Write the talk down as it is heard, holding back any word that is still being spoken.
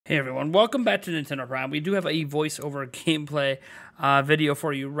Hey everyone, welcome back to Nintendo Prime. We do have a voiceover gameplay video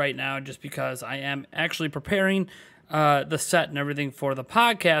for you right now just because I am actually preparing the set and everything for the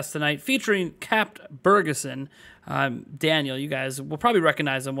podcast tonight featuring Capt. Bergeson. Daniel, you guys will probably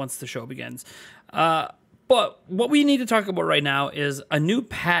recognize him once the show begins. But what we need to talk about right now is a new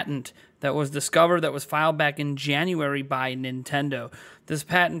patent that was discovered that was filed back in January by Nintendo. This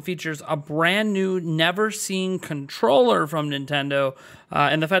patent features a brand new, never-seen controller from Nintendo,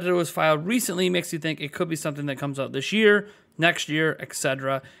 and the fact that it was filed recently makes you think it could be something that comes out this year, next year,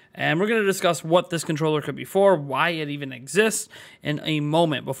 etc. And we're going to discuss what this controller could be for, why it even exists in a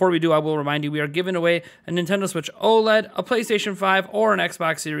moment. Before we do, I will remind you we are giving away a Nintendo Switch OLED, a PlayStation 5, or an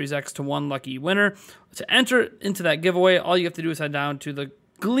Xbox Series X to one lucky winner. To enter into that giveaway, all you have to do is head down to the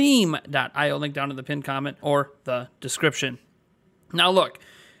gleam.io, link down in the pinned comment or the description. Now look,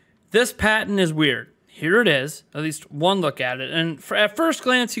 this patent is weird. Here it is, at least one look at it. And at first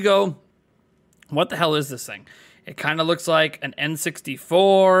glance you go, what the hell is this thing? It kind of looks like an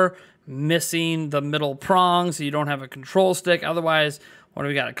N64 missing the middle prong so you don't have a control stick. Otherwise, what do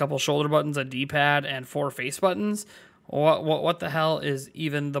we got? A couple shoulder buttons, a D-pad, and 4 face buttons? What the hell is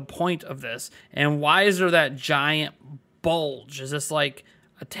even the point of this? And why is there that giant bulge? Is this like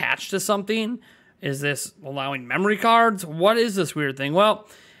attached to something? Is this allowing memory cards? What is this weird thing? Well,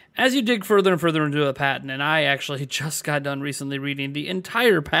 as you dig further and further into the patent, and I actually just got done recently reading the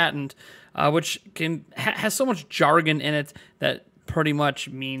entire patent, which has so much jargon in it that pretty much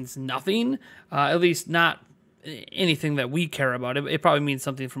means nothing, at least not anything that we care about. It probably means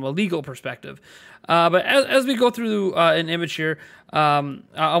something from a legal perspective. But as we go through an image here,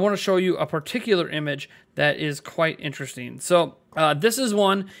 I want to show you a particular image that is quite interesting. So this is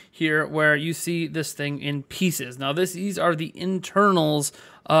one here where you see this thing in pieces. Now these are the internals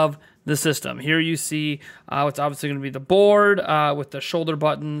of the system. Here you see what's obviously going to be the board with the shoulder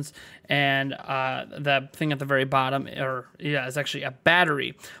buttons and that thing at the very bottom, is actually a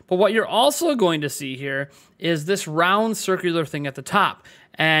battery. But what you're also going to see here is this round circular thing at the top.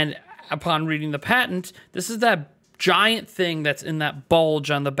 And upon reading the patent, this is that giant thing that's in that bulge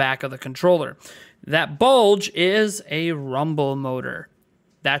on the back of the controller. That bulge is a rumble motor.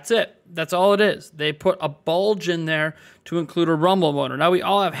 That's it. That's all it is. They put a bulge in there to include a rumble motor. Now, we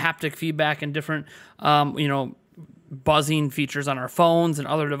all have haptic feedback and different, buzzing features on our phones and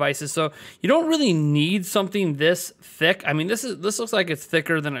other devices, so you don't really need something this thick. I mean, this looks like it's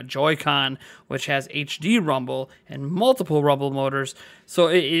thicker than a Joy-Con, which has HD rumble and multiple rumble motors. So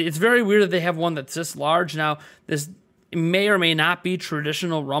it's very weird that they have one that's this large. Now, this may or may not be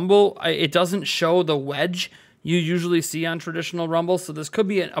traditional rumble. It doesn't show the wedge you usually see on traditional rumble, so this could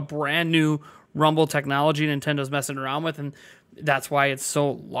be a brand new rumble technology Nintendo's messing around with, and that's why it's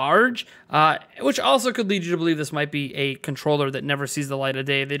so large, which also could lead you to believe this might be a controller that never sees the light of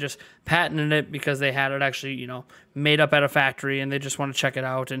day. They just patented it because they had it actually, made up at a factory, and they just want to check it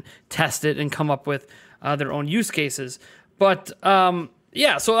out and test it and come up with their own use cases. But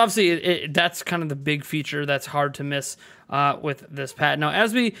yeah, so obviously that's kind of the big feature that's hard to miss with this patent. Now,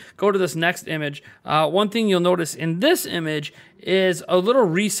 as we go to this next image, one thing you'll notice in this image is a little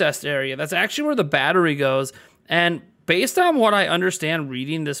recessed area. That's actually where the battery goes. And based on what I understand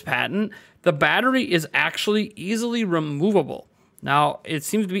reading this patent, the battery is actually easily removable. Now, it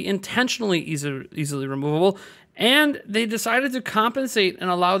seems to be intentionally easily removable, and they decided to compensate and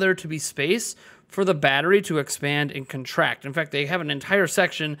allow there to be space for the battery to expand and contract. In fact, they have an entire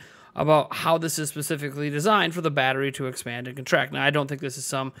section about how this is specifically designed for the battery to expand and contract. Now, I don't think this is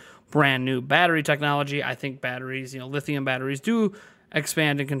some brand new battery technology. I think batteries, lithium batteries do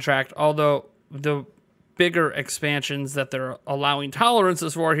expand and contract, although the bigger expansions that they're allowing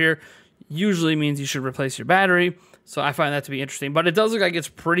tolerances for here usually means you should replace your battery. So I find that to be interesting. But it does look like it's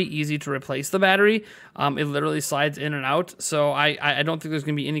pretty easy to replace the battery. It literally slides in and out. So I don't think there's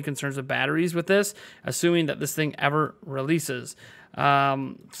going to be any concerns with batteries with this, assuming that this thing ever releases.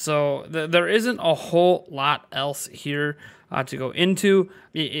 So there isn't a whole lot else here to go into.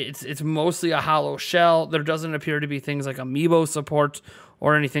 It's mostly a hollow shell. There doesn't appear to be things like amiibo support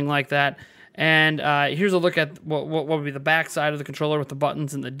or anything like that. And here's a look at what would be the back side of the controller with the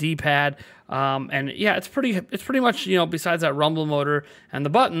buttons and the D-pad. And yeah, it's pretty much, besides that rumble motor and the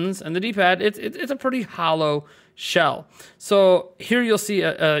buttons and the D-pad, it's a pretty hollow shell. So here you'll see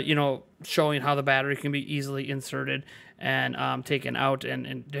showing how the battery can be easily inserted and taken out,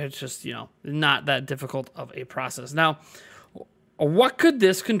 and it's just not that difficult of a process. Now, what could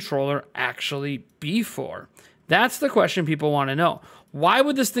this controller actually be for? That's the question people want to know. Why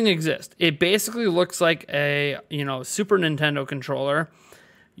would this thing exist? It basically looks like a, Super Nintendo controller,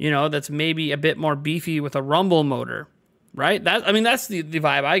 that's maybe a bit more beefy with a rumble motor. right? That's the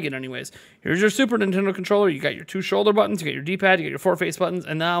vibe I get anyways. Here's your Super Nintendo controller. You got your 2 shoulder buttons, you got your D-pad, you got your 4 face buttons,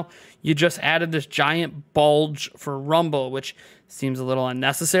 and now you just added this giant bulge for rumble, which seems a little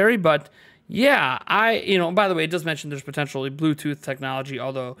unnecessary, but yeah, by the way, it does mention there's potentially Bluetooth technology,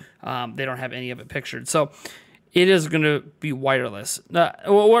 although they don't have any of it pictured. So it is going to be wireless.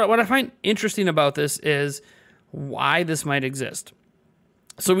 What I find interesting about this is why this might exist.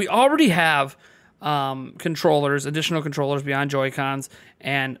 So we already have additional controllers beyond Joy-Cons,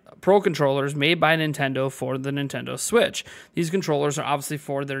 and Pro controllers made by Nintendo for the Nintendo Switch. These controllers are obviously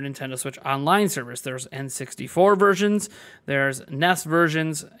for their Nintendo Switch Online service. There's N64 versions, there's NES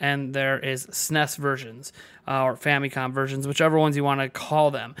versions, and there is SNES versions, or Famicom versions, whichever ones you want to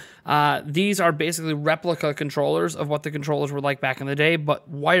call them. These are basically replica controllers of what the controllers were like back in the day, but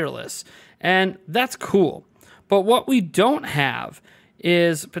wireless. And that's cool. But what we don't have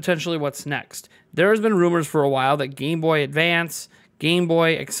is potentially what's next. There has been rumors for a while that Game Boy Advance, Game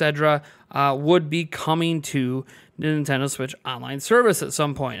Boy, etc. Would be coming to the Nintendo Switch Online service at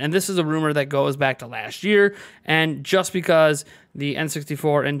some point. And this is a rumor that goes back to last year. And just because the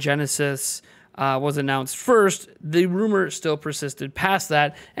N64 and Genesis was announced first, the rumor still persisted past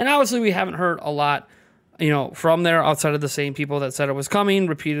that. And obviously we haven't heard a lot from there, outside of the same people that said it was coming,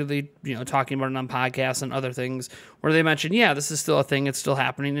 repeatedly, talking about it on podcasts and other things, where they mentioned, yeah, this is still a thing, it's still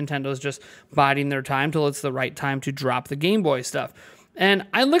happening. Nintendo's just biding their time till it's the right time to drop the Game Boy stuff. And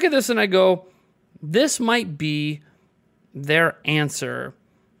I look at this and I go, this might be their answer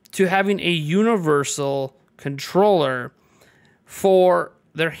to having a universal controller for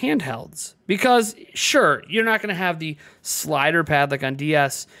their handhelds. Because, sure, you're not going to have the slider pad like on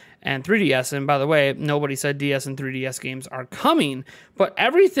DS and 3DS, and by the way, nobody said DS and 3DS games are coming, but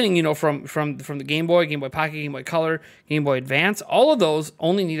everything, from the Game Boy, Game Boy Pocket, Game Boy Color, Game Boy Advance, all of those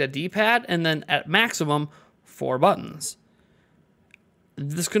only need a D-pad, and then at maximum, 4 buttons.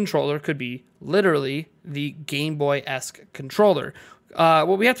 This controller could be literally the Game Boy-esque controller.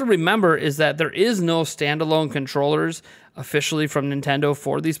 What we have to remember is that there is no standalone controllers officially from Nintendo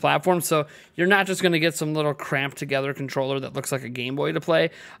for these platforms, so you're not just going to get some little cramped together controller that looks like a Game Boy to play.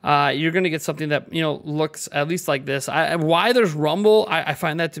 You're going to get something that looks at least like this. Why there's rumble, I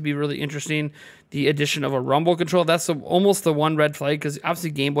find that to be really interesting. The addition of a rumble control, that's almost the one red flag, because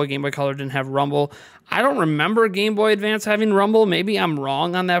obviously Game Boy Color didn't have rumble. I don't remember Game Boy Advance having rumble. Maybe I'm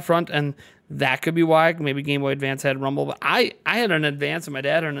wrong on that front, and that could be why. Maybe Game Boy Advance had rumble, but I had an Advance, and my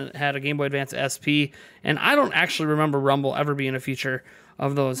dad had a Game Boy Advance SP, and I don't actually remember rumble ever being a feature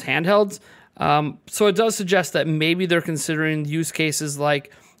of those handhelds. So it does suggest that maybe they're considering use cases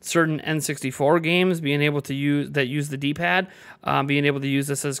like certain N64 games being able to use the D-pad, being able to use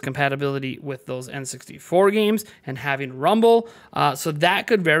this as compatibility with those N64 games and having rumble. So that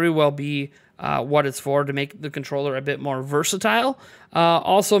could very well be what it's for, to make the controller a bit more versatile.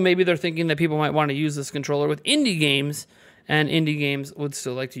 Also, maybe they're thinking that people might want to use this controller with indie games, and indie games would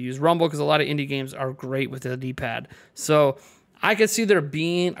still like to use rumble, because a lot of indie games are great with the D-pad. So I could see there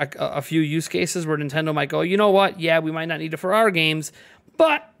being a few use cases where Nintendo might go, you know what, yeah, we might not need it for our games,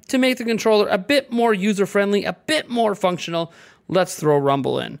 but to make the controller a bit more user-friendly, a bit more functional, let's throw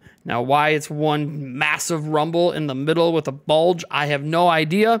rumble in. Now, why it's one massive rumble in the middle with a bulge, I have no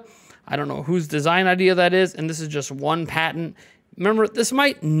idea. I don't know whose design idea that is, and this is just one patent. Remember, this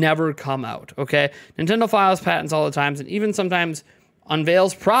might never come out, okay? Nintendo files patents all the time, and even sometimes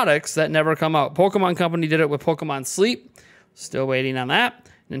unveils products that never come out. Pokemon Company did it with Pokemon Sleep. Still waiting on that.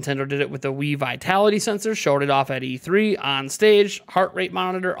 Nintendo did it with the Wii Vitality sensor, showed it off at E3, on stage, heart rate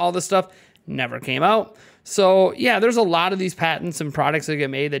monitor, all this stuff, never came out. So, yeah, there's a lot of these patents and products that get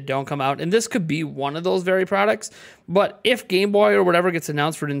made that don't come out, and this could be one of those very products. But if Game Boy or whatever gets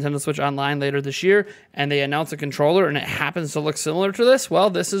announced for Nintendo Switch Online later this year, and they announce a controller and it happens to look similar to this, well,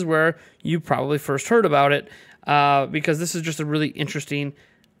 this is where you probably first heard about it, because this is just a really interesting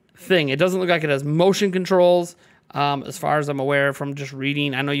thing. It doesn't look like it has motion controls. As far as I'm aware from just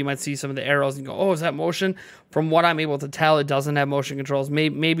reading, I know you might see some of the arrows and go, oh, is that motion? From what I'm able to tell, it doesn't have motion controls.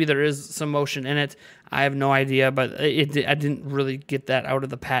 Maybe there is some motion in it. I have no idea, but I didn't really get that out of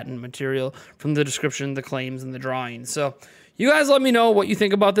the patent material from the description, the claims, and the drawings. So you guys let me know what you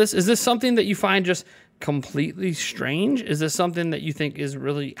think about this. Is this something that you find just completely strange? Is this something that you think is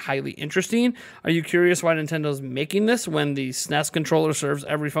really highly interesting? Are you curious why Nintendo's making this when the SNES controller serves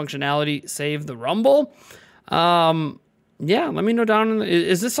every functionality save the rumble? Yeah, let me know down.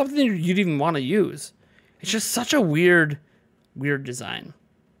 Is this something you'd even want to use? It's just such a weird design.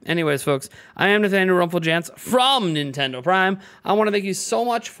 Anyways, folks, I am Nathaniel Rumpeljans from Nintendo Prime. I want to thank you so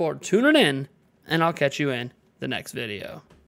much for tuning in, and I'll catch you in the next video.